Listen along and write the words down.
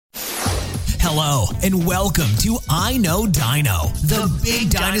Hello, and welcome to I Know Dino, the Big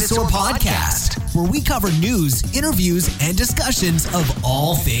Dinosaur Podcast, where we cover news, interviews, and discussions of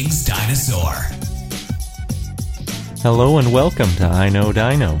all things dinosaur. Hello and welcome to I Know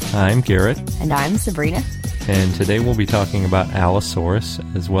Dino. I'm Garrett. And I'm Sabrina. And today we'll be talking about Allosaurus,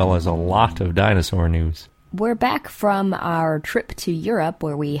 as well as a lot of dinosaur news. We're back from our trip to Europe,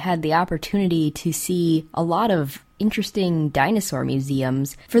 where we had the opportunity to see a lot of interesting dinosaur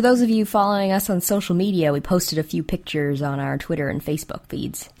museums. For those of you following us on social media, we posted a few pictures on our Twitter and Facebook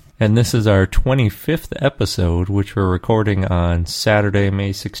feeds. And this is our 25th episode, which we're recording on Saturday,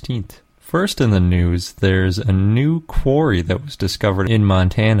 May 16th. First in the news, there's a new quarry that was discovered in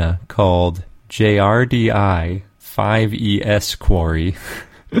Montana called JRDI 5ES Quarry.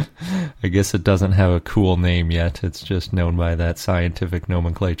 I guess it doesn't have a cool name yet. It's just known by that scientific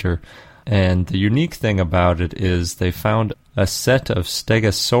nomenclature. And the unique thing about it is they found a set of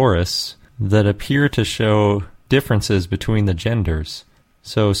Stegosaurus that appear to show differences between the genders.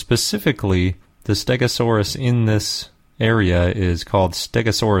 So specifically, the Stegosaurus in this area is called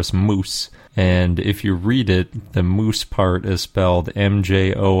Stegosaurus moose. And if you read it, the moose part is spelled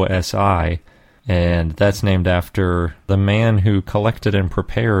MJOSI. And that's named after the man who collected and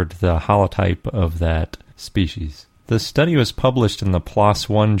prepared the holotype of that species. The study was published in the PLOS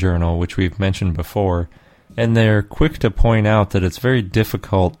One journal, which we've mentioned before, and they're quick to point out that it's very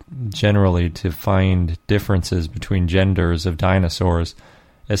difficult generally to find differences between genders of dinosaurs,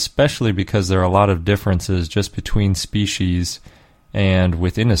 especially because there are a lot of differences just between species and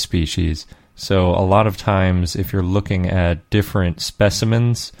within a species. So a lot of times if you're looking at different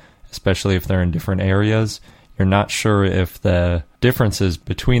specimens, especially if they're in different areas, you're not sure if the differences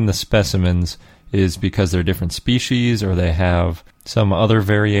between the specimens is because they're different species or they have some other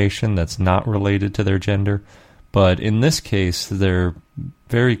variation that's not related to their gender. But in this case, they're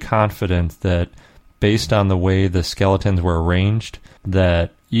very confident that based on the way the skeletons were arranged,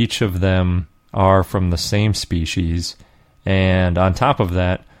 that each of them are from the same species. And on top of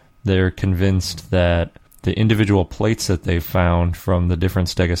that, they're convinced that the individual plates that they found from the different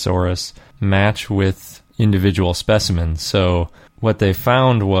Stegosaurus match with individual specimens. So what they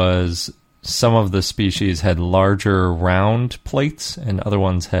found was some of the species had larger round plates and other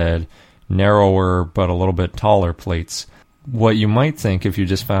ones had narrower but a little bit taller plates. What you might think if you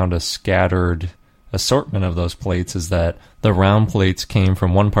just found a scattered assortment of those plates is that the round plates came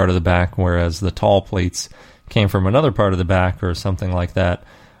from one part of the back, whereas the tall plates came from another part of the back or something like that.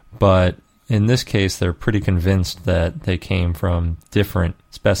 But in this case, they're pretty convinced that they came from different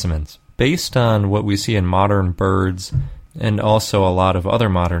specimens. Based on what we see in modern birds and also a lot of other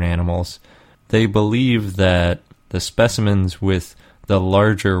modern animals, they believe that the specimens with the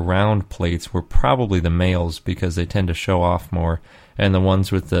larger round plates were probably the males because they tend to show off more, and the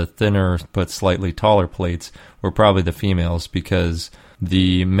ones with the thinner but slightly taller plates were probably the females because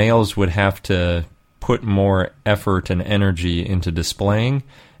the males would have to put more effort and energy into displaying,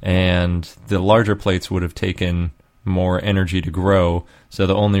 and the larger plates would have taken more energy to grow, so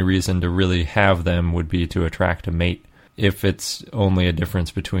the only reason to really have them would be to attract a mate, if it's only a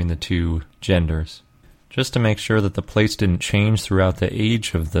difference between the two genders. Just to make sure that the plates didn't change throughout the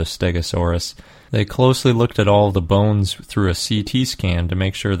age of the Stegosaurus, they closely looked at all the bones through a CT scan to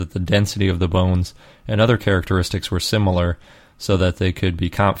make sure that the density of the bones and other characteristics were similar, so that they could be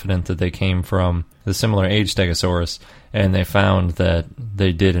confident that they came from the similar age Stegosaurus, and they found that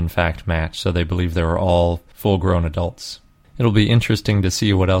they did in fact match, so they believe they were all full-grown adults. It'll be interesting to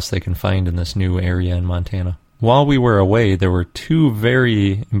see what else they can find in this new area in Montana. While we were away, there were two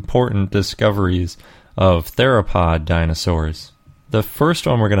very important discoveries of theropod dinosaurs. The first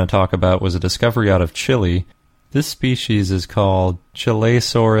one we're going to talk about was a discovery out of Chile. This species is called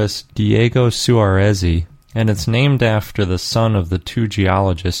Chilesaurus diegosuarezi, and it's named after the son of the two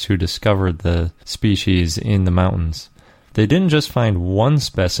geologists who discovered the species in the mountains. They didn't just find one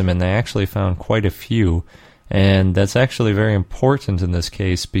specimen, they actually found quite a few, and that's actually very important in this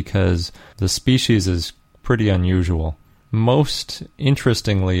case because the species is pretty unusual. Most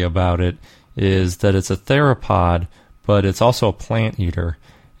interestingly about it is that it's a theropod, but it's also a plant eater.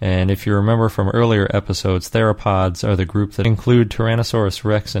 And if you remember from earlier episodes, theropods are the group that include Tyrannosaurus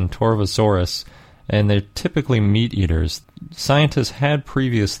rex and Torvosaurus, and they're typically meat eaters. Scientists had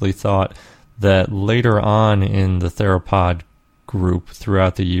previously thought that later on in the theropod group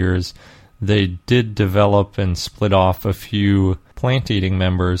throughout the years, they did develop and split off a few plant-eating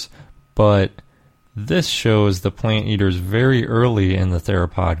members, but this shows the plant eaters very early in the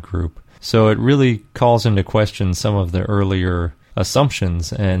theropod group. So it really calls into question some of the earlier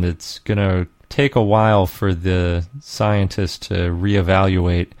assumptions, and it's going to take a while for the scientists to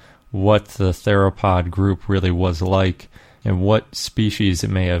reevaluate what the theropod group really was like and what species it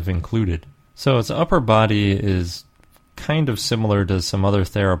may have included. So its upper body is kind of similar to some other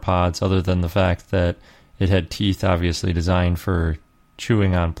theropods, other than the fact that it had teeth obviously designed for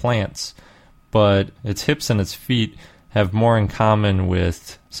chewing on plants, but its hips and its feet have more in common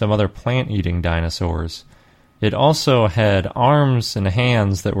with some other plant-eating dinosaurs. It also had arms and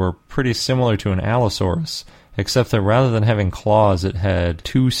hands that were pretty similar to an Allosaurus, except that rather than having claws, it had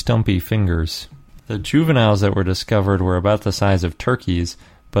 2 stumpy fingers. The juveniles that were discovered were about the size of turkeys,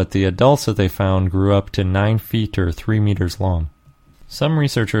 but the adults that they found grew up to 9 feet or 3 meters long. Some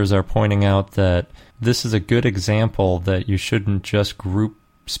researchers are pointing out that this is a good example that you shouldn't just group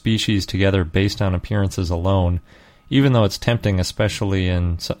species together based on appearances alone, even though it's tempting, especially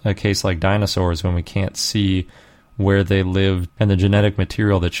in a case like dinosaurs when we can't see where they lived and the genetic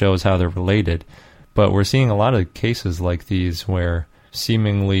material that shows how they're related. But we're seeing a lot of cases like these where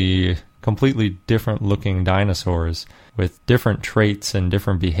seemingly completely different looking dinosaurs with different traits and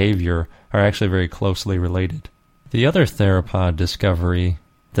different behavior are actually very closely related. The other theropod discovery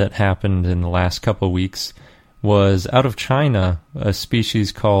that happened in the last couple of weeks was out of China, a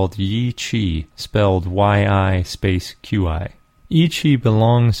species called Yi-Chi, spelled Y-I-Q-I. Yi-Chi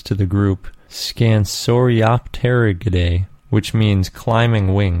belongs to the group Scansoriopterigidae, which means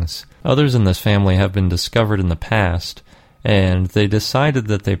climbing wings. Others in this family have been discovered in the past, and they decided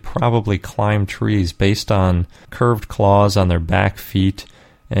that they probably climb trees based on curved claws on their back feet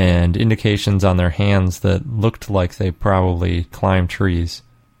and indications on their hands that looked like they probably climb trees.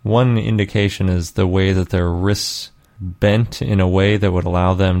 One indication is the way that their wrists bent in a way that would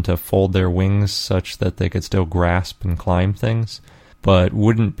allow them to fold their wings such that they could still grasp and climb things, but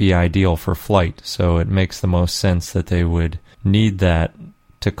wouldn't be ideal for flight, so it makes the most sense that they would need that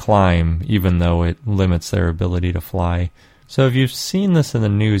to climb, even though it limits their ability to fly. So if you've seen this in the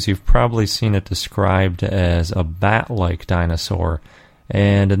news, you've probably seen it described as a bat-like dinosaur,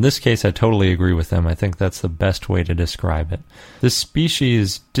 and in this case I totally agree with them. I think that's the best way to describe it. This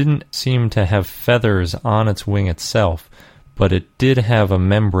species didn't seem to have feathers on its wing itself, but it did have a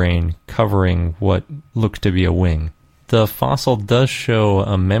membrane covering what looked to be a wing. The fossil does show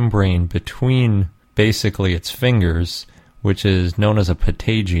a membrane between basically its fingers, which is known as a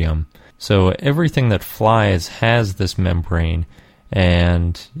patagium. So everything that flies has this membrane,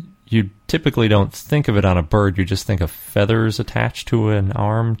 and you typically don't think of it on a bird, you just think of feathers attached to an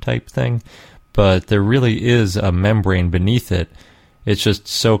arm type thing, but there really is a membrane beneath it. It's just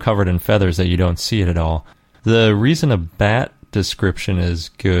so covered in feathers that you don't see it at all. The reason a bat description is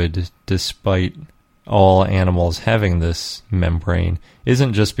good, despite all animals having this membrane,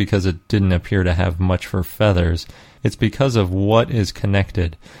 isn't just because it didn't appear to have much for feathers, it's because of what is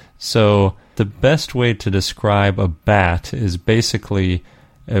connected. So the best way to describe a bat is basically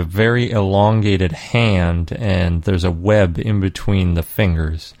a very elongated hand, and there's a web in between the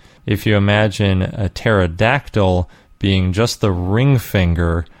fingers. If you imagine a pterodactyl being just the ring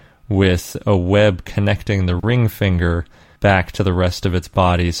finger with a web connecting the ring finger back to the rest of its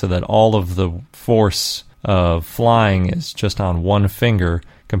body so that all of the force of flying is just on one finger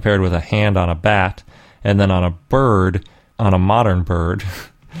compared with a hand on a bat, and then on a bird, on a modern bird,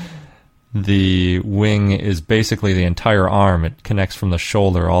 the wing is basically the entire arm. It connects from the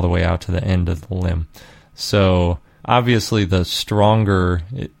shoulder all the way out to the end of the limb. So obviously the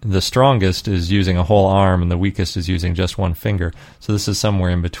strongest is using a whole arm and the weakest is using just one finger. So this is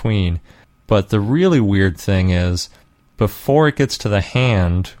somewhere in between. But the really weird thing is, before it gets to the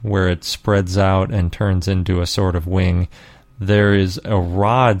hand where it spreads out and turns into a sort of wing, there is a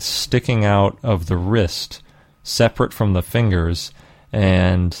rod sticking out of the wrist, separate from the fingers,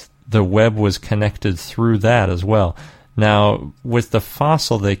 and the web was connected through that as well. Now, with the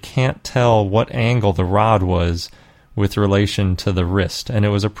fossil, they can't tell what angle the rod was with relation to the wrist, and it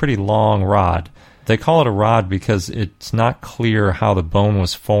was a pretty long rod. They call it a rod because it's not clear how the bone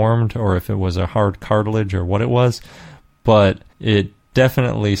was formed or if it was a hard cartilage or what it was, but it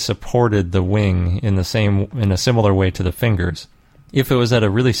definitely supported the wing in a similar way to the fingers. If it was at a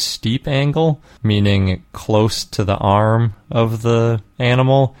really steep angle, meaning close to the arm of the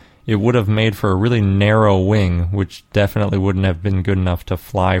animal, it would have made for a really narrow wing, which definitely wouldn't have been good enough to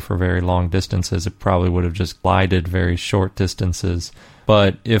fly for very long distances. It probably would have just glided very short distances.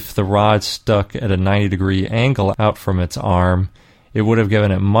 But if the rod stuck at a 90-degree angle out from its arm, it would have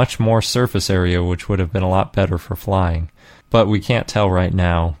given it much more surface area, which would have been a lot better for flying. But we can't tell right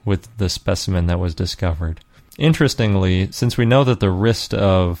now with the specimen that was discovered. Interestingly, since we know that the wrist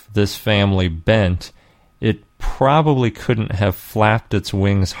of this family bent, it probably couldn't have flapped its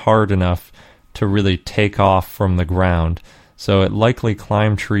wings hard enough to really take off from the ground. So it likely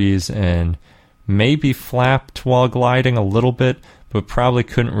climbed trees and maybe flapped while gliding a little bit, but probably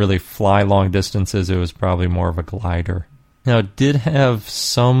couldn't really fly long distances. It was probably more of a glider. Now, it did have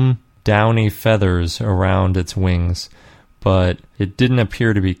some downy feathers around its wings, but it didn't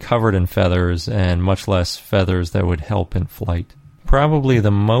appear to be covered in feathers, and much less feathers that would help in flight. Probably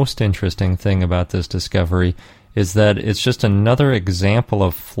the most interesting thing about this discovery is that it's just another example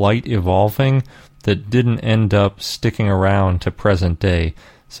of flight evolving that didn't end up sticking around to present day.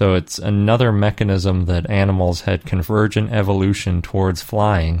 So it's another mechanism that animals had convergent evolution towards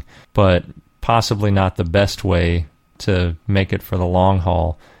flying, but possibly not the best way to make it for the long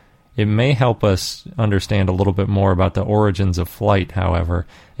haul. It may help us understand a little bit more about the origins of flight, however,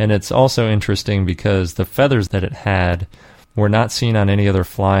 and it's also interesting because the feathers that it had were not seen on any other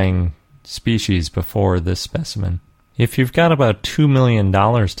flying species before this specimen. If you've got about $2 million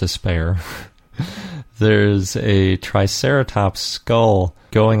to spare, there's a Triceratops skull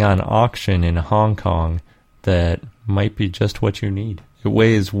going on auction in Hong Kong that might be just what you need. It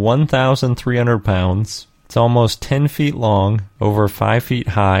weighs 1,300 pounds. It's almost 10 feet long, over 5 feet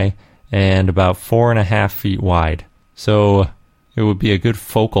high, and about 4.5 feet wide. So it would be a good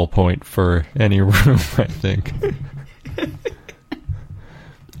focal point for any room, I think.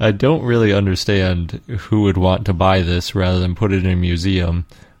 I don't really understand who would want to buy this rather than put it in a museum,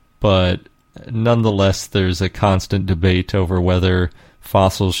 but nonetheless, there's a constant debate over whether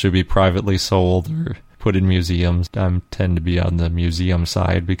fossils should be privately sold or put in museums. I tend to be on the museum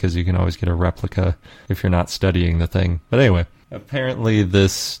side because you can always get a replica if you're not studying the thing. But anyway, apparently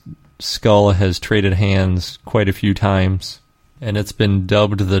this skull has traded hands quite a few times, and it's been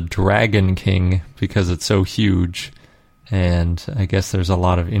dubbed the Dragon King because it's so huge, and I guess there's a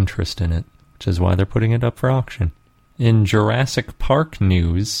lot of interest in it, which is why they're putting it up for auction. In Jurassic Park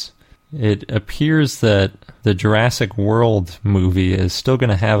news, it appears that the Jurassic World movie is still going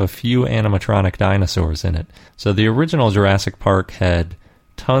to have a few animatronic dinosaurs in it. So the original Jurassic Park had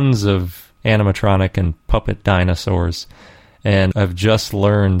tons of animatronic and puppet dinosaurs, and I've just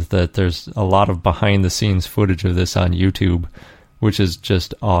learned that there's a lot of behind-the-scenes footage of this on YouTube, which is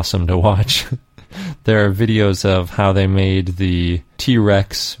just awesome to watch. There are videos of how they made the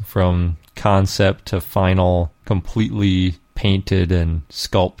T-Rex from concept to final, completely painted and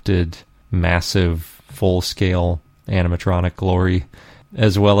sculpted, massive, full-scale animatronic glory,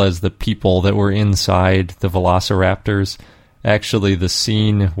 as well as the people that were inside the velociraptors. Actually, the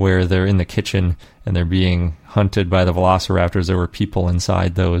scene where they're in the kitchen and they're being hunted by the velociraptors, there were people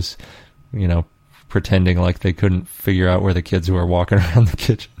inside those, pretending like they couldn't figure out where the kids were walking around the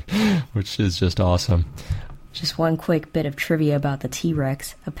kitchen, which is just awesome. Just one quick bit of trivia about the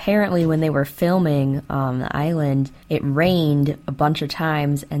T-Rex. Apparently, when they were filming on the island, it rained a bunch of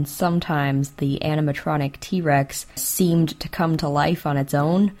times, and sometimes the animatronic T-Rex seemed to come to life on its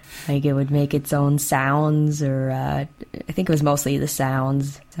own. Like, it would make its own sounds, or I think it was mostly the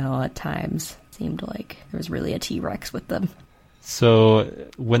sounds. So at times, it seemed like there was really a T-Rex with them. So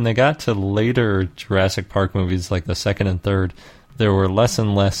when they got to later Jurassic Park movies, like the second and third, there were less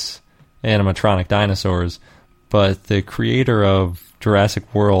and less animatronic dinosaurs. But the creator of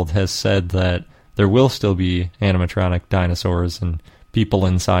Jurassic World has said that there will still be animatronic dinosaurs and people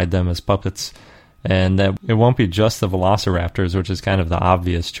inside them as puppets, and that it won't be just the velociraptors, which is kind of the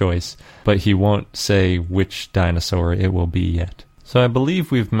obvious choice, but he won't say which dinosaur it will be yet. So I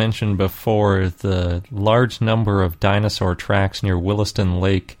believe we've mentioned before the large number of dinosaur tracks near Williston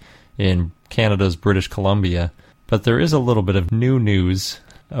Lake in Canada's British Columbia, but there is a little bit of new news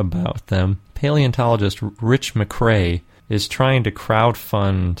about them. Paleontologist Rich McRae is trying to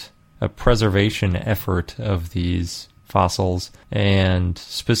crowdfund a preservation effort of these fossils, and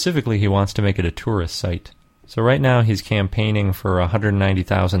specifically he wants to make it a tourist site. So right now he's campaigning for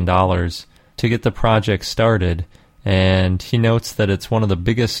 $190,000 to get the project started, and he notes that it's one of the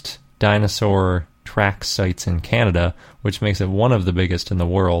biggest dinosaur track sites in Canada, which makes it one of the biggest in the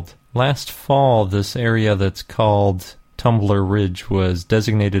world. Last fall, this area that's called Tumbler Ridge was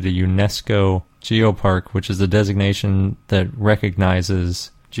designated a UNESCO Geopark, which is a designation that recognizes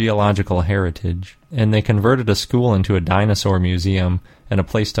geological heritage. And they converted a school into a dinosaur museum and a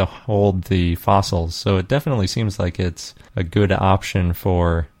place to hold the fossils. So it definitely seems like it's a good option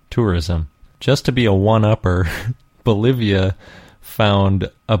for tourism. Just to be a one-upper, Bolivia found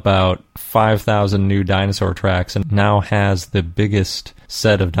about 5,000 new dinosaur tracks and now has the biggest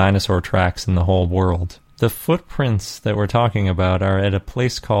set of dinosaur tracks in the whole world. The footprints that we're talking about are at a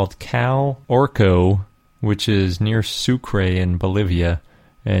place called Cal Orco, which is near Sucre in Bolivia.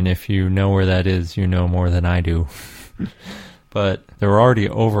 And if you know where that is, you know more than I do. But there were already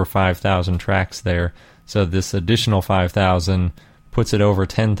over 5,000 tracks there, So this additional 5,000 puts it over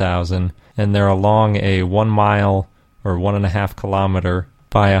 10,000, and they're along a 1 mile or 1.5 kilometer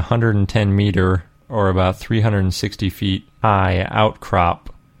by 110 meter or about 360 feet high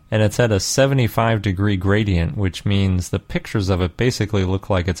outcrop. And it's at a 75-degree gradient, which means the pictures of it basically look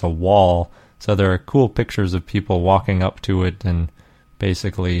like it's a wall. So there are cool pictures of people walking up to it and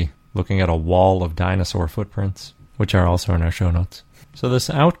basically looking at a wall of dinosaur footprints, which are also in our show notes. So this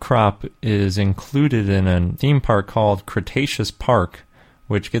outcrop is included in a theme park called Cretaceous Park,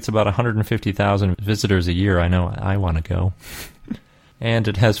 which gets about 150,000 visitors a year. I know I want to go. And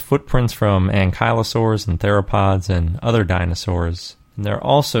it has footprints from ankylosaurs and theropods and other dinosaurs. And they're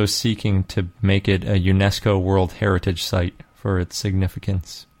also seeking to make it a UNESCO World Heritage Site for its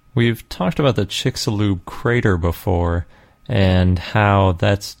significance. We've talked about the Chicxulub crater before and how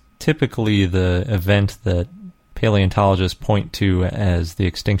that's typically the event that paleontologists point to as the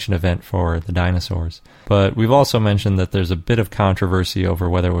extinction event for the dinosaurs. But we've also mentioned that there's a bit of controversy over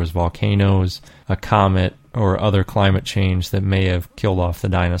whether it was volcanoes, a comet, or other climate change that may have killed off the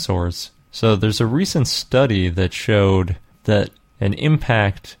dinosaurs. So there's a recent study that showed that an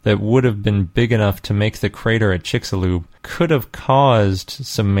impact that would have been big enough to make the crater at Chicxulub could have caused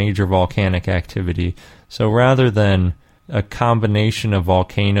some major volcanic activity. So rather than a combination of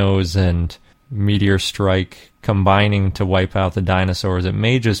volcanoes and meteor strike combining to wipe out the dinosaurs, it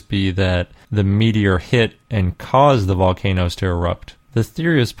may just be that the meteor hit and caused the volcanoes to erupt. The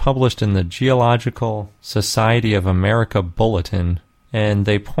theory was published in the Geological Society of America Bulletin, and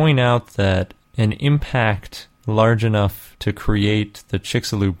they point out that an impact large enough to create the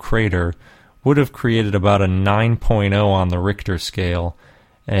Chicxulub crater would have created about a 9.0 on the Richter scale,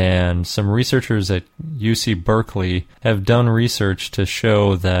 and some researchers at UC Berkeley have done research to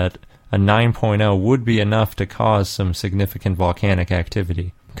show that a 9.0 would be enough to cause some significant volcanic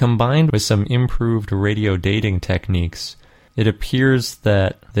activity. Combined with some improved radio dating techniques, it appears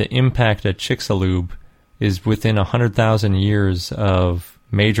that the impact at Chicxulub is within 100,000 years of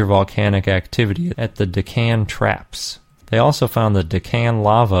major volcanic activity at the Deccan Traps. They also found that Deccan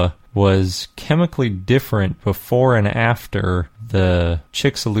lava was chemically different before and after the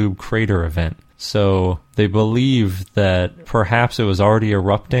Chicxulub crater event. So they believe that perhaps it was already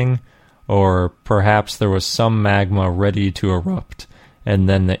erupting, or perhaps there was some magma ready to erupt, and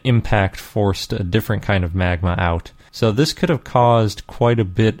then the impact forced a different kind of magma out. So this could have caused quite a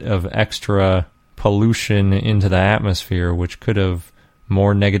bit of extra pollution into the atmosphere, which could have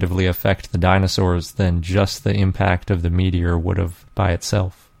more negatively affect the dinosaurs than just the impact of the meteor would have by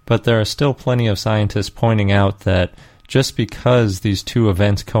itself. But there are still plenty of scientists pointing out that just because these two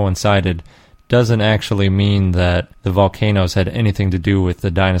events coincided doesn't actually mean that the volcanoes had anything to do with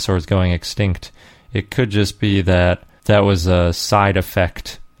the dinosaurs going extinct. It could just be that that was a side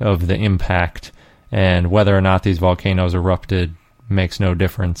effect of the impact, and whether or not these volcanoes erupted makes no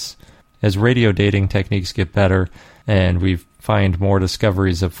difference. As radio dating techniques get better and we find more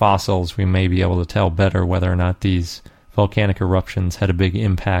discoveries of fossils, we may be able to tell better whether or not these volcanic eruptions had a big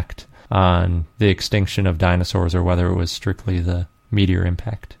impact on the extinction of dinosaurs or whether it was strictly the meteor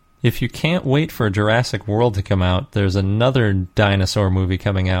impact. If you can't wait for Jurassic World to come out, there's another dinosaur movie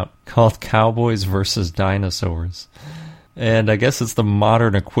coming out called Cowboys vs. Dinosaurs. And I guess it's the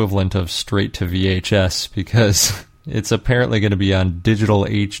modern equivalent of straight to VHS because it's apparently going to be on digital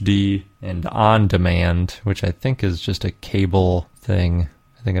HD and on demand, which I think is just a cable thing.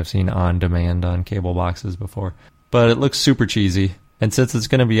 I think I've seen on demand on cable boxes before. But it looks super cheesy. And since it's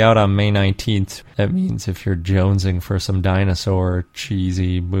going to be out on May 19th, that means if you're jonesing for some dinosaur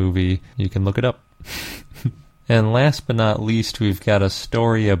cheesy movie, you can look it up. And last but not least, we've got a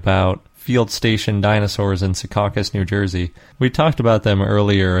story about field station dinosaurs in Secaucus, New Jersey. We talked about them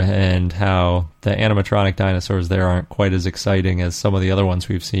earlier and how the animatronic dinosaurs there aren't quite as exciting as some of the other ones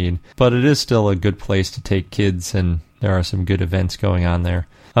we've seen. But it is still a good place to take kids, and there are some good events going on there.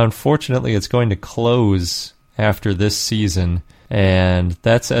 Unfortunately, it's going to close after this season, and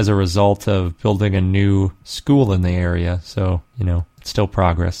that's as a result of building a new school in the area. So, it's still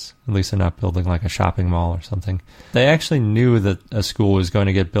progress. At least they're not building like a shopping mall or something. They actually knew that a school was going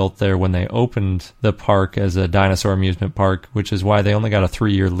to get built there when they opened the park as a dinosaur amusement park, which is why they only got a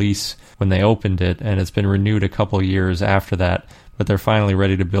 3-year lease when they opened it, and it's been renewed a couple years after that. But they're finally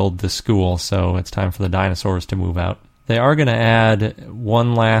ready to build the school, so it's time for the dinosaurs to move out. They are going to add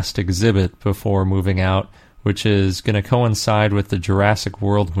one last exhibit before moving out, which is going to coincide with the Jurassic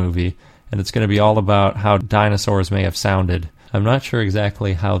World movie, and it's going to be all about how dinosaurs may have sounded. I'm not sure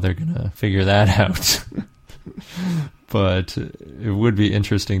exactly how they're going to figure that out, but it would be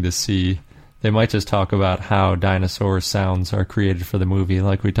interesting to see They might just talk about how dinosaur sounds are created for the movie,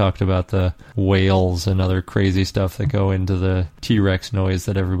 like we talked about the whales and other crazy stuff that go into the T-Rex noise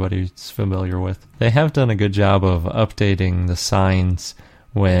that everybody's familiar with. They have done a good job of updating the signs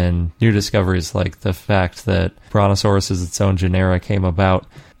when new discoveries like the fact that Brontosaurus is its own genera came about,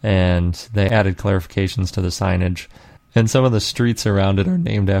 and they added clarifications to the signage. And some of the streets around it are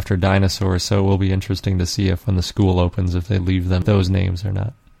named after dinosaurs, so it will be interesting to see if when the school opens, if they leave them those names or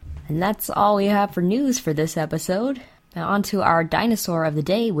not. And that's all we have for news for this episode. Now on to our dinosaur of the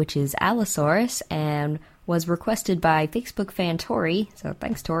day, which is Allosaurus, and was requested by Facebook fan Tori, so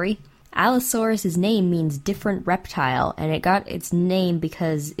thanks Tori. Allosaurus' name means different reptile, and it got its name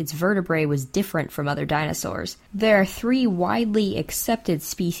because its vertebrae was different from other dinosaurs. There are 3 widely accepted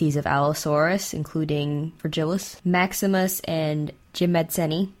species of Allosaurus, including Fragilis, Maximus, and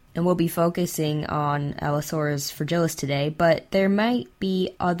Jimetseni. And we'll be focusing on Allosaurus fragilis today, but there might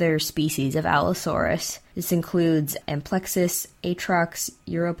be other species of Allosaurus. This includes Amplexus, Atrox,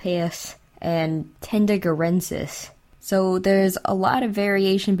 Europaeus, and Tendegarensis. So there's a lot of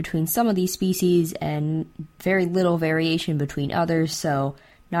variation between some of these species and very little variation between others, so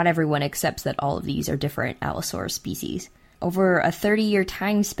not everyone accepts that all of these are different Allosaurus species. Over a 30-year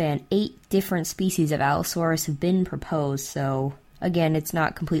time span, 8 different species of Allosaurus have been proposed, so again, it's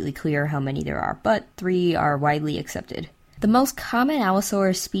not completely clear how many there are, but 3 are widely accepted. The most common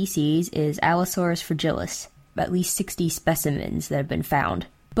Allosaurus species is Allosaurus fragilis, at least 60 specimens that have been found.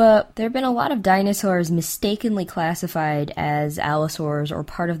 But there have been a lot of dinosaurs mistakenly classified as allosaurs or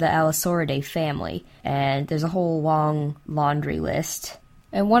part of the Allosauridae family, and there's a whole long laundry list.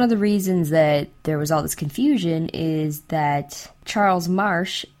 And one of the reasons that there was all this confusion is that Charles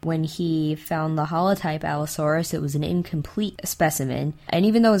Marsh, when he found the holotype Allosaurus, it was an incomplete specimen. And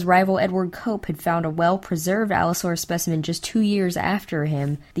even though his rival Edward Cope had found a well-preserved Allosaurus specimen just 2 years after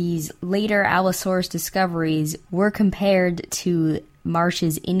him, these later Allosaurus discoveries were compared to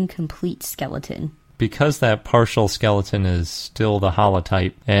Marsh's incomplete skeleton. Because that partial skeleton is still the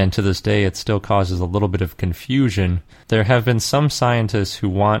holotype, and to this day it still causes a little bit of confusion, there have been some scientists who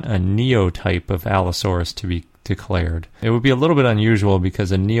want a neotype of Allosaurus to be declared. It would be a little bit unusual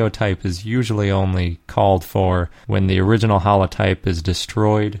because a neotype is usually only called for when the original holotype is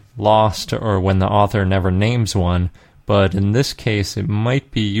destroyed, lost, or when the author never names one, but in this case it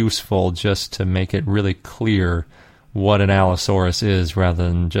might be useful just to make it really clear what an Allosaurus is rather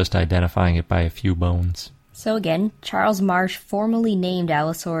than just identifying it by a few bones. So again, Charles Marsh formally named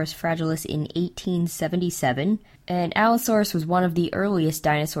Allosaurus fragilis in 1877, and Allosaurus was one of the earliest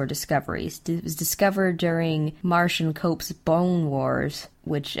dinosaur discoveries. It was discovered during Marsh and Cope's Bone Wars,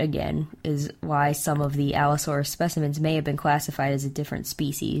 which again is why some of the Allosaurus specimens may have been classified as a different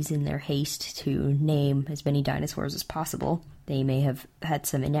species in their haste to name as many dinosaurs as possible. They may have had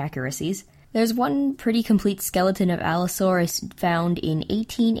some inaccuracies. There's one pretty complete skeleton of Allosaurus found in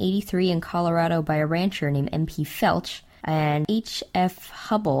 1883 in Colorado by a rancher named M.P. Felch, and H.F.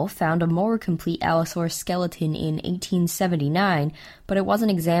 Hubble found a more complete Allosaurus skeleton in 1879, but it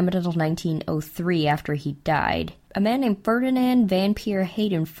wasn't examined until 1903 after he died. A man named Ferdinand Van Peer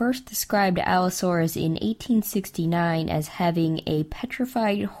Hayden first described Allosaurus in 1869 as having a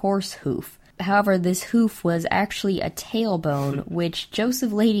petrified horse hoof. However, this hoof was actually a tailbone, which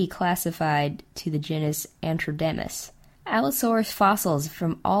Joseph Leidy classified to the genus Antrodemus. Allosaurus fossils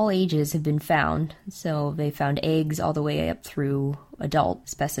from all ages have been found, so they found eggs all the way up through adult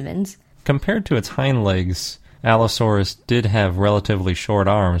specimens. Compared to its hind legs, Allosaurus did have relatively short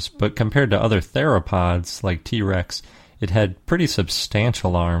arms, but compared to other theropods like T-Rex, it had pretty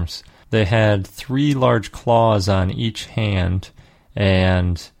substantial arms. They had 3 large claws on each hand,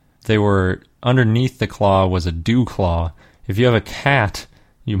 and they were underneath the claw was a dew claw. If you have a cat,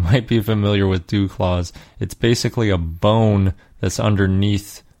 you might be familiar with dew claws. It's basically a bone that's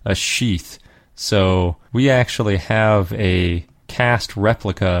underneath a sheath. So we actually have a cast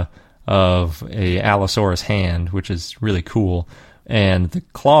replica of a Allosaurus hand, which is really cool. And the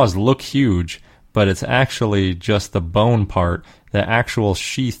claws look huge, but it's actually just the bone part. The actual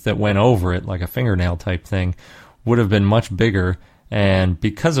sheath that went over it, like a fingernail type thing, would have been much bigger. And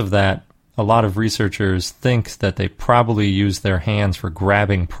because of that, a lot of researchers think that they probably used their hands for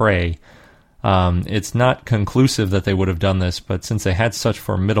grabbing prey. It's not conclusive that they would have done this, but since they had such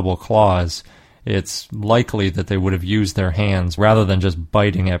formidable claws, it's likely that they would have used their hands rather than just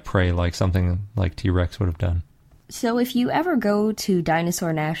biting at prey like something like T-Rex would have done. So if you ever go to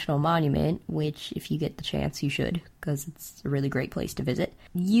Dinosaur National Monument, which if you get the chance you should, because it's a really great place to visit,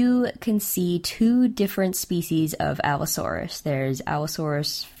 you can see two different species of Allosaurus. There's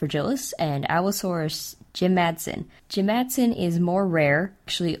Allosaurus fragilis and Allosaurus jim-madsen. Jim-madsen is more rare.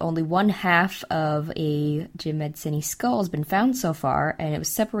 Actually, only one half of a jim-madsen skull has been found so far, and it was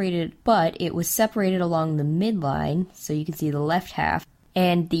separated along the midline, so you can see the left half.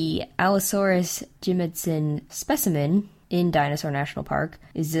 And the Allosaurus jim-madsen specimen in Dinosaur National Park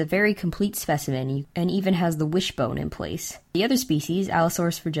is a very complete specimen and even has the wishbone in place. The other species,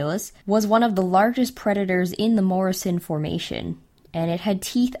 Allosaurus fragilis, was one of the largest predators in the Morrison Formation, and it had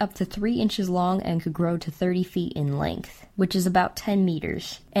teeth up to 3 inches long and could grow to 30 feet in length, which is about 10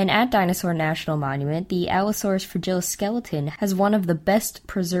 meters. And at Dinosaur National Monument, the Allosaurus fragilis skeleton has one of the best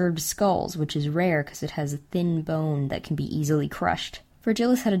preserved skulls, which is rare because it has a thin bone that can be easily crushed.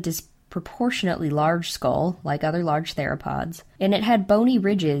 Fragilis had a disproportionately large skull, like other large theropods, and it had bony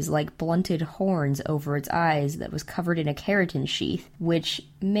ridges like blunted horns over its eyes that was covered in a keratin sheath, which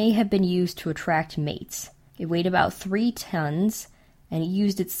may have been used to attract mates. It weighed about 3 tons, and it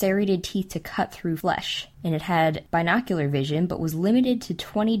used its serrated teeth to cut through flesh. And it had binocular vision, but was limited to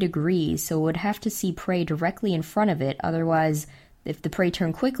 20 degrees, so it would have to see prey directly in front of it, otherwise if the prey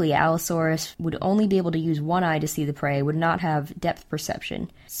turned quickly, Allosaurus would only be able to use one eye to see the prey, would not have depth perception.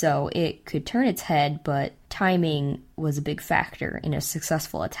 So it could turn its head, but timing was a big factor in a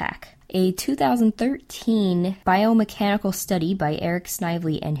successful attack. A 2013 biomechanical study by Eric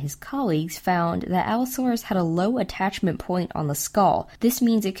Snively and his colleagues found that Allosaurus had a low attachment point on the skull. This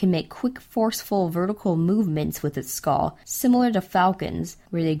means it can make quick, forceful vertical movements with its skull, similar to falcons,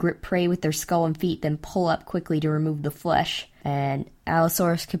 where they grip prey with their skull and feet, then pull up quickly to remove the flesh. And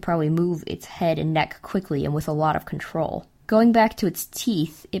Allosaurus could probably move its head and neck quickly and with a lot of control. Going back to its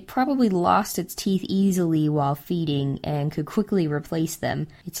teeth, it probably lost its teeth easily while feeding and could quickly replace them.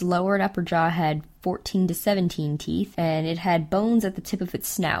 Its lower and upper jaw had 14 to 17 teeth, and it had bones at the tip of its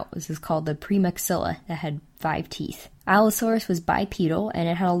snout. This is called the premaxilla, that had 5 teeth. Allosaurus was bipedal, and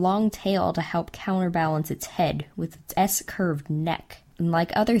it had a long tail to help counterbalance its head with its S-curved neck.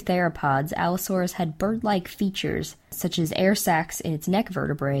 Like other theropods, Allosaurus had bird-like features, such as air sacs in its neck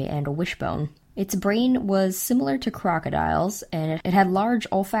vertebrae and a wishbone. Its brain was similar to crocodiles, and it had large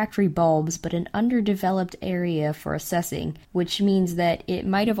olfactory bulbs but an underdeveloped area for assessing, which means that it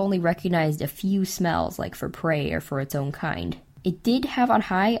might have only recognized a few smells, like for prey or for its own kind. It did have a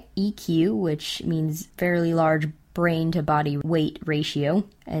high EQ, which means fairly large brain to body weight ratio,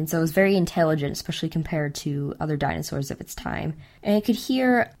 and so it was very intelligent, especially compared to other dinosaurs of its time. And it could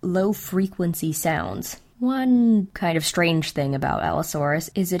hear low frequency sounds. One kind of strange thing about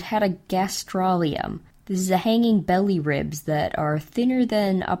Allosaurus is it had a gastrolium. This is a hanging belly ribs that are thinner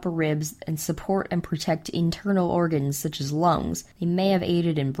than upper ribs and support and protect internal organs such as lungs. They may have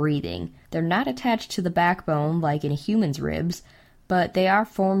aided in breathing. They're not attached to the backbone like in a human's ribs, but they are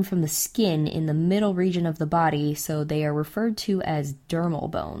formed from the skin in the middle region of the body, so they are referred to as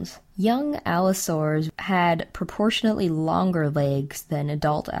dermal bones. Young allosaurs had proportionately longer legs than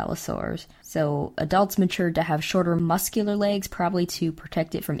adult allosaurs. So adults matured to have shorter muscular legs, probably to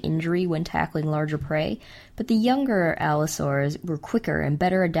protect it from injury when tackling larger prey, but the younger allosaurs were quicker and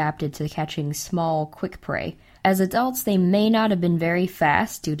better adapted to catching small, quick prey. As adults, they may not have been very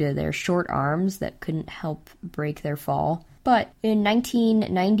fast due to their short arms that couldn't help break their fall. But in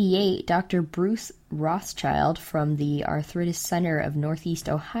 1998, Dr. Bruce Rothschild from the Arthritis Center of Northeast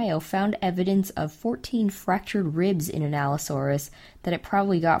Ohio found evidence of 14 fractured ribs in an Allosaurus that it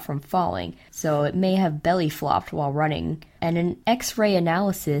probably got from falling, so it may have belly flopped while running. And an X-ray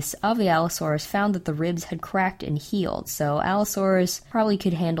analysis of the Allosaurus found that the ribs had cracked and healed, so Allosaurus probably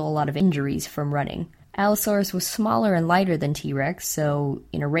could handle a lot of injuries from running. Allosaurus was smaller and lighter than T-Rex, so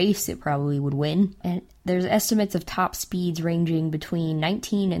in a race it probably would win. And there's estimates of top speeds ranging between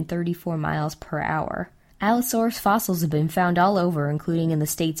 19 and 34 miles per hour. Allosaurus fossils have been found all over, including in the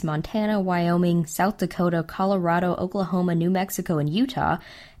states Montana, Wyoming, South Dakota, Colorado, Oklahoma, New Mexico, and Utah,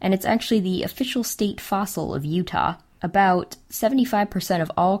 and it's actually the official state fossil of Utah. About 75%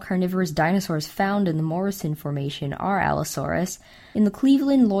 of all carnivorous dinosaurs found in the Morrison Formation are Allosaurus. In the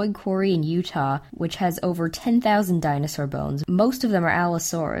Cleveland Lloyd Quarry in Utah, which has over 10,000 dinosaur bones, most of them are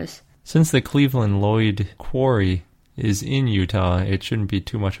Allosaurus. Since the Cleveland Lloyd Quarry is in Utah, it shouldn't be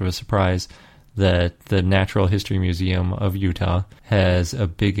too much of a surprise that the Natural History Museum of Utah has a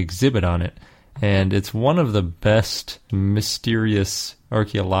big exhibit on it. And it's one of the best mysterious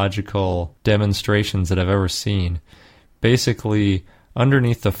archaeological demonstrations that I've ever seen. Basically,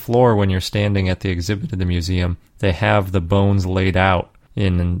 underneath the floor when you're standing at the exhibit in the museum, they have the bones laid out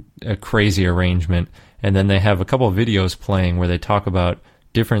in a crazy arrangement. And then they have a couple of videos playing where they talk about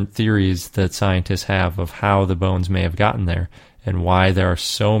different theories that scientists have of how the bones may have gotten there and why there are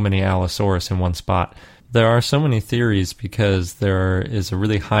so many Allosaurus in one spot. There are so many theories because there is a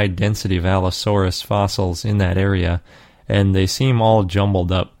really high density of Allosaurus fossils in that area, and they seem all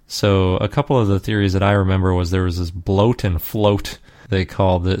jumbled up. So a couple of the theories that I remember was there was this bloat and float, they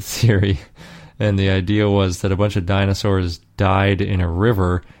called it, theory. And the idea was that a bunch of dinosaurs died in a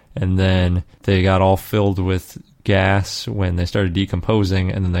river, and then they got all filled with gas when they started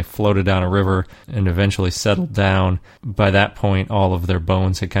decomposing, and then they floated down a river and eventually settled down. By that point, all of their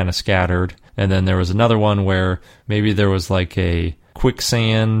bones had kind of scattered. And then there was another one where maybe there was like a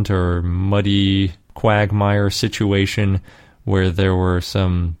quicksand or muddy quagmire situation where there were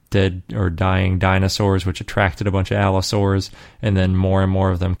some dead or dying dinosaurs which attracted a bunch of Allosaurs, and then more and more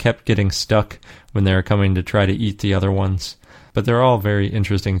of them kept getting stuck when they were coming to try to eat the other ones. But they're all very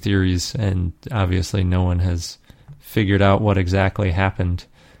interesting theories, and obviously no one has figured out what exactly happened.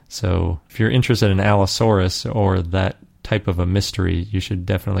 So if you're interested in Allosaurus or that type of a mystery, you should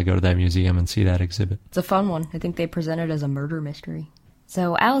definitely go to that museum and see that exhibit. It's a fun one. I think they present it as a murder mystery.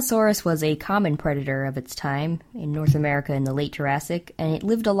 So Allosaurus was a common predator of its time in North America in the late Jurassic, and it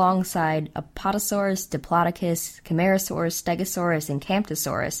lived alongside Apatosaurus, Diplodocus, Camarasaurus, Stegosaurus, and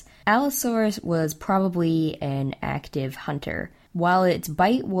Camptosaurus. Allosaurus was probably an active hunter. While its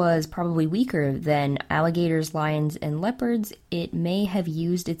bite was probably weaker than alligators, lions, and leopards, it may have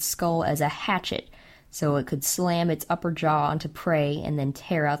used its skull as a hatchet, so it could slam its upper jaw onto prey and then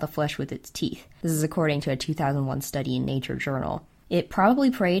tear out the flesh with its teeth. This is according to a 2001 study in Nature journal. It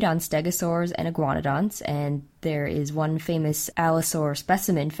probably preyed on stegosaurs and iguanodonts, and there is one famous Allosaur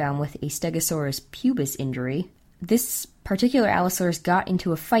specimen found with a Stegosaurus pubis injury. This particular Allosaurus got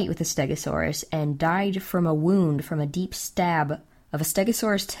into a fight with a Stegosaurus and died from a wound from a deep stab of a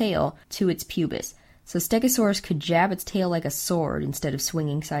Stegosaurus tail to its pubis. So Stegosaurus could jab its tail like a sword instead of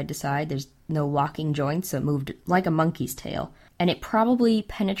swinging side to side. There's no locking joints, so it moved like a monkey's tail. And it probably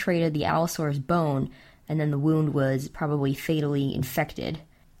penetrated the Allosaurus bone, and then the wound was probably fatally infected.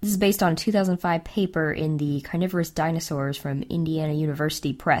 This is based on a 2005 paper in the Carnivorous Dinosaurs from Indiana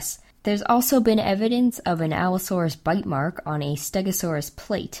University Press. There's also been evidence of an Allosaurus bite mark on a Stegosaurus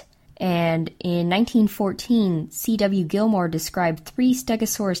plate. And in 1914, C.W. Gilmore described 3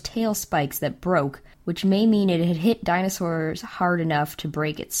 Stegosaurus tail spikes that broke, which may mean it had hit dinosaurs hard enough to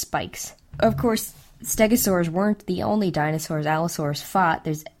break its spikes. Of course, Stegosaurs weren't the only dinosaurs Allosaurus fought.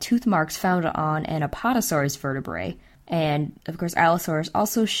 There's tooth marks found on an Apatosaurus vertebrae. And, of course, Allosaurus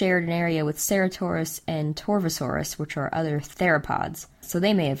also shared an area with Ceratosaurus and Torvosaurus, which are other theropods. So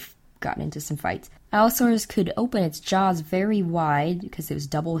they may have gotten into some fights. Allosaurus could open its jaws very wide because it was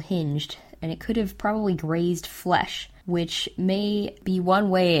double-hinged, and it could have probably grazed flesh, which may be one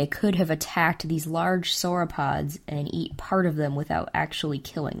way it could have attacked these large sauropods and eat part of them without actually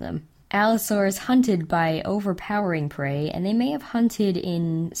killing them. Allosaurus hunted by overpowering prey, and they may have hunted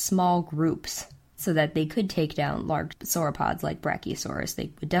in small groups so that they could take down large sauropods like Brachiosaurus.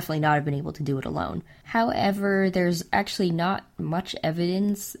 They would definitely not have been able to do it alone. However, there's actually not much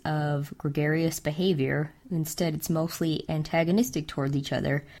evidence of gregarious behavior. Instead, it's mostly antagonistic towards each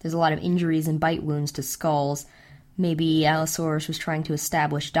other. There's a lot of injuries and bite wounds to skulls. Maybe Allosaurus was trying to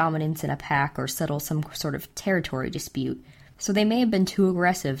establish dominance in a pack or settle some sort of territory dispute. So they may have been too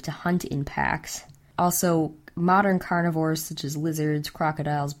aggressive to hunt in packs. Also, modern carnivores such as lizards,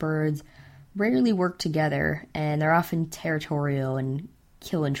 crocodiles, birds rarely work together, and they're often territorial and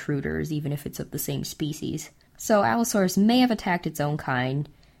kill intruders, even if it's of the same species. So Allosaurus may have attacked its own kind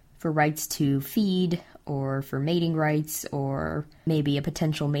for rights to feed, or for mating rights, or maybe a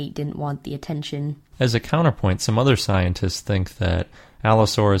potential mate didn't want the attention. As a counterpoint, some other scientists think that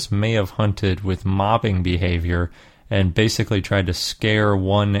Allosaurus may have hunted with mobbing behavior and basically tried to scare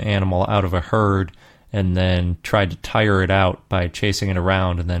one animal out of a herd and then tried to tire it out by chasing it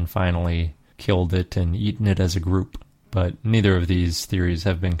around and then finally killed it and eaten it as a group. But neither of these theories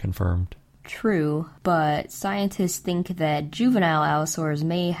have been confirmed. True, but scientists think that juvenile Allosaurs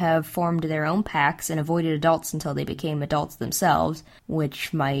may have formed their own packs and avoided adults until they became adults themselves,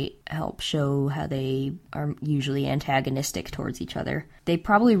 which might help show how they are usually antagonistic towards each other. They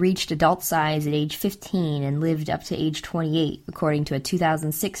probably reached adult size at age 15 and lived up to age 28, according to a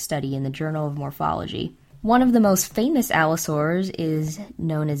 2006 study in the Journal of Morphology. One of the most famous Allosaurs is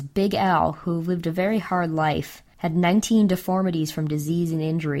known as Big Al, who lived a very hard life. Had 19 deformities from disease and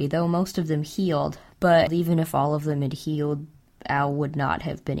injury, though most of them healed. But even if all of them had healed, Al would not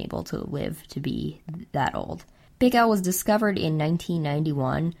have been able to live to be that old. Big Al was discovered in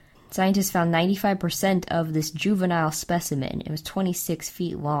 1991. Scientists found 95% of this juvenile specimen. It was 26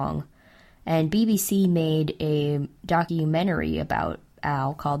 feet long. And BBC made a documentary about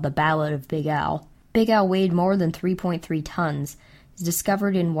Al called The Ballad of Big Al. Big Al weighed more than 3.3 tons. He was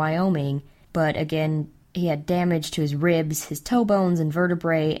discovered in Wyoming, but again, he had damage to his ribs, his toe bones, and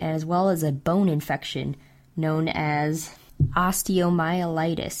vertebrae, as well as a bone infection known as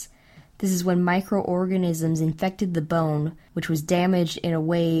osteomyelitis. This is when microorganisms infected the bone, which was damaged in a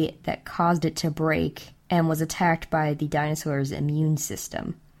way that caused it to break and was attacked by the dinosaur's immune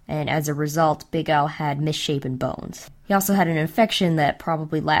system. And as a result, Big Al had misshapen bones. He also had an infection that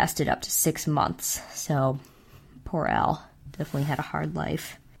probably lasted up to 6 months, so poor Al definitely had a hard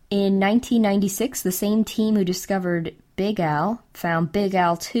life. In 1996, the same team who discovered Big Al found Big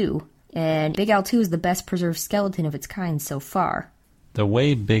Al 2, and Big Al 2 is the best preserved skeleton of its kind so far. The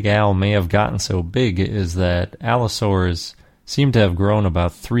way Big Al may have gotten so big is that Allosaurus seemed to have grown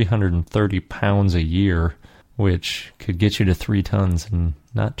about 330 pounds a year, which could get you to 3 tons in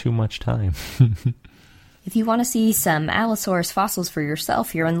not too much time. If you want to see some Allosaurus fossils for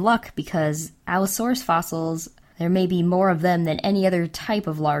yourself, you're in luck, because Allosaurus fossils, there may be more of them than any other type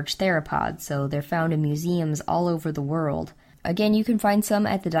of large theropod, so they're found in museums all over the world. Again, you can find some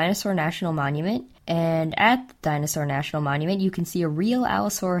at the Dinosaur National Monument, and at the Dinosaur National Monument you can see a real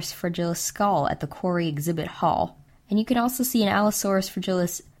Allosaurus fragilis skull at the Quarry Exhibit Hall. And you can also see an Allosaurus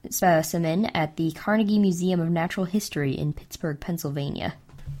fragilis specimen at the Carnegie Museum of Natural History in Pittsburgh, Pennsylvania.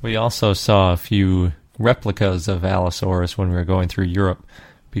 We also saw a few replicas of Allosaurus when we were going through Europe,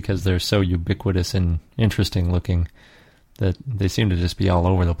 because they're so ubiquitous and interesting looking that they seem to just be all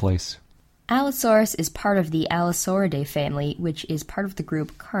over the place. Allosaurus is part of the Allosauridae family, which is part of the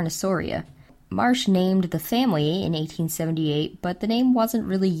group Carnosauria. Marsh named the family in 1878, but the name wasn't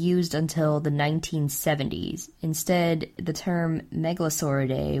really used until the 1970s. Instead, the term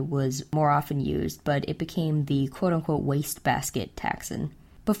Megalosauridae was more often used, but it became the quote-unquote wastebasket taxon.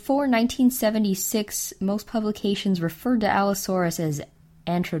 Before 1976, most publications referred to Allosaurus as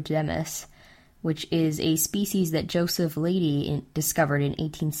Antrodemus, which is a species that Joseph Leidy discovered in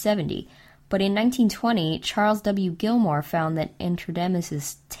 1870. But in 1920, Charles W. Gilmore found that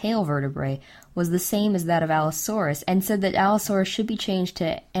Antrodemus's tail vertebrae was the same as that of Allosaurus, and said that Allosaurus should be changed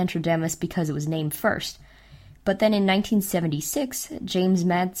to Antrodemus because it was named first. But then in 1976, James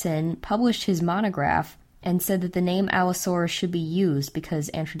Madsen published his monograph and said that the name Allosaurus should be used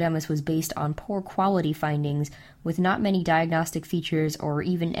because Antrodemus was based on poor quality findings with not many diagnostic features or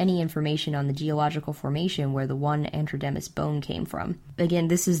even any information on the geological formation where the one Antrodemus bone came from. Again,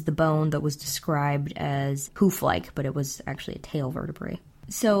 this is the bone that was described as hoof-like, but it was actually a tail vertebrae.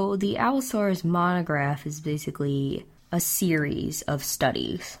 So the Allosaurus monograph is basically a series of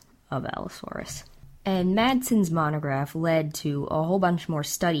studies of Allosaurus. And Madsen's monograph led to a whole bunch more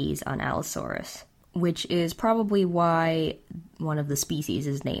studies on Allosaurus, which is probably why one of the species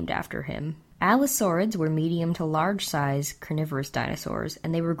is named after him. Allosaurids were medium to large-size carnivorous dinosaurs,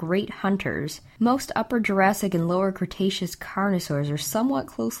 and they were great hunters. Most Upper Jurassic and Lower Cretaceous carnosaurs are somewhat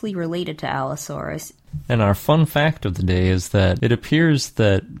closely related to Allosaurus. And our fun fact of the day is that it appears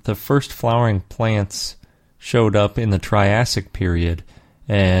that the first flowering plants showed up in the Triassic period,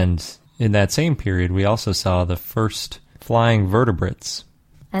 and in that same period we also saw the first flying vertebrates.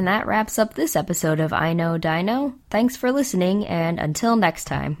 And that wraps up this episode of I Know Dino. Thanks for listening, and until next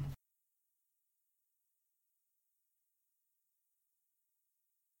time.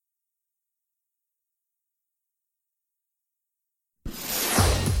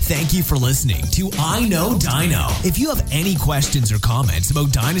 Thank you for listening to I Know Dino. If you have any questions or comments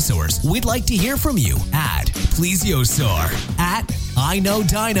about dinosaurs, we'd like to hear from you at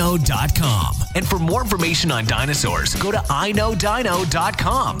plesiosaur@iknowdino.com. And for more information on dinosaurs, go to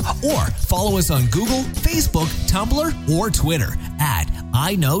iknowdino.com or follow us on Google, Facebook, Tumblr, or Twitter at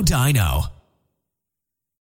I Know Dino.